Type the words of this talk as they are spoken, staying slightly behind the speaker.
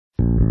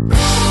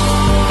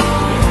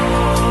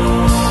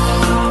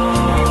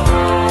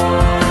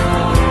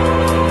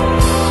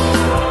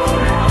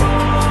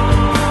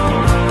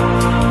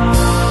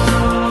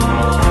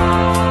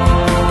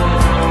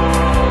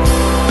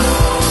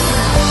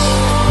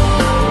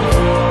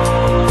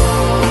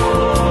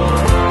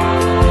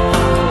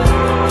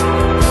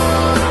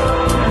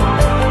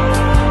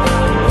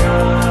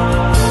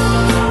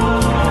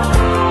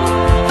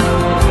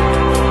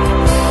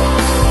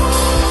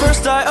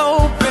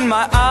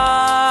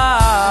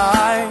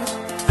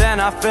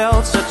I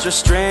felt such a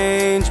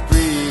strange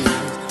breeze.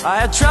 I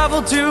had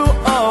traveled to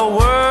a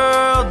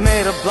world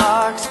made of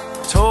blocks,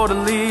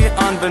 totally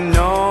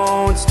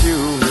unbeknownst to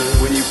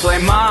me. When you play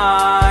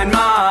Minecraft,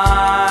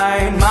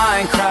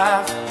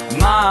 Minecraft,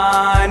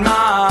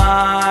 Minecraft,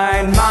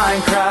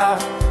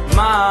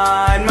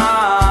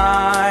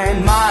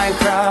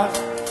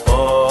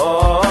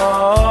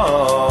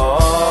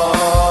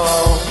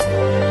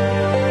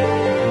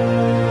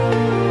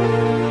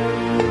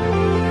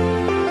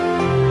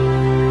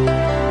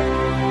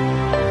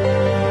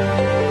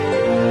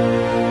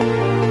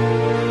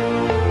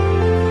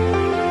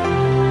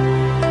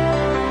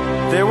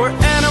 There were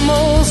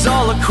animals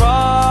all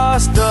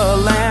across the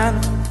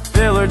land,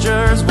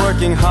 villagers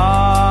working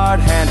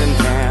hard hand in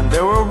hand.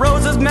 There were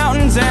roses,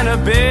 mountains, and a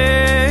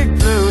big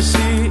blue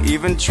sea,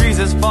 even trees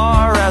as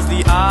far as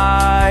the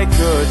eye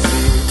could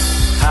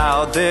see.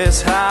 How'd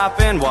this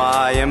happen?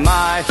 Why am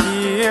I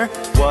here?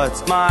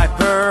 What's my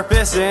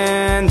purpose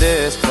in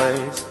this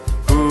place?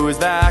 Who's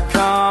that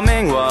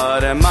coming?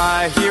 What am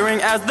I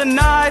hearing? As the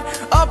night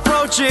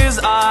approaches,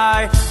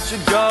 I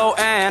should go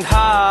and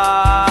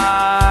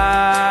hide.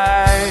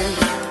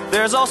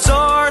 There's all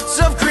sorts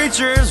of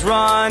creatures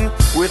run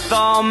with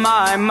all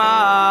my might.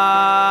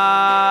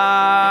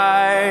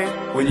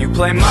 When you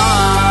play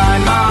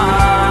Minecraft,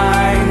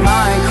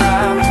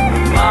 Minecraft,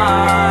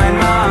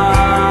 Minecraft,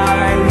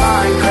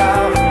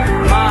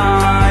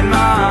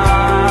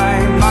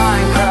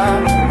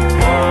 Minecraft,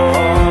 oh.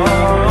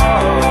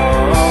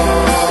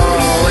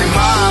 When you play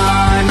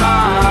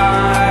Minecraft,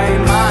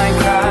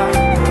 Minecraft,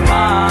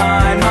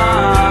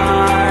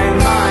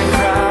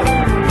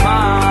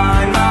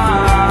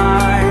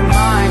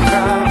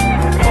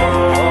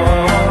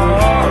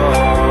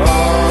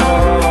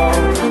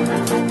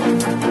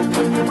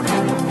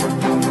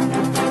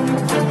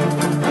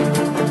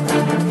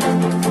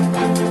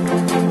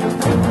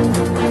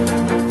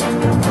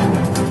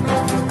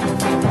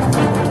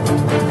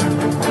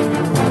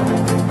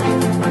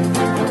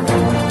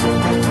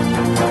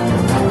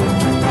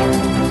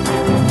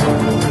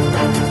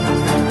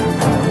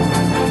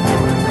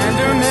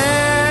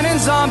 Endermen and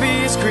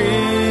zombies,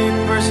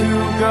 creepers who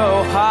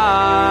go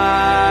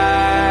high.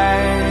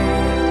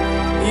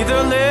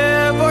 Either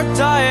live or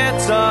die,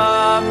 it's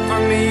up for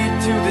me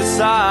to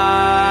decide.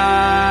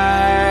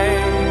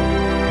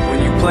 When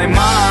you play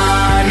Minecraft,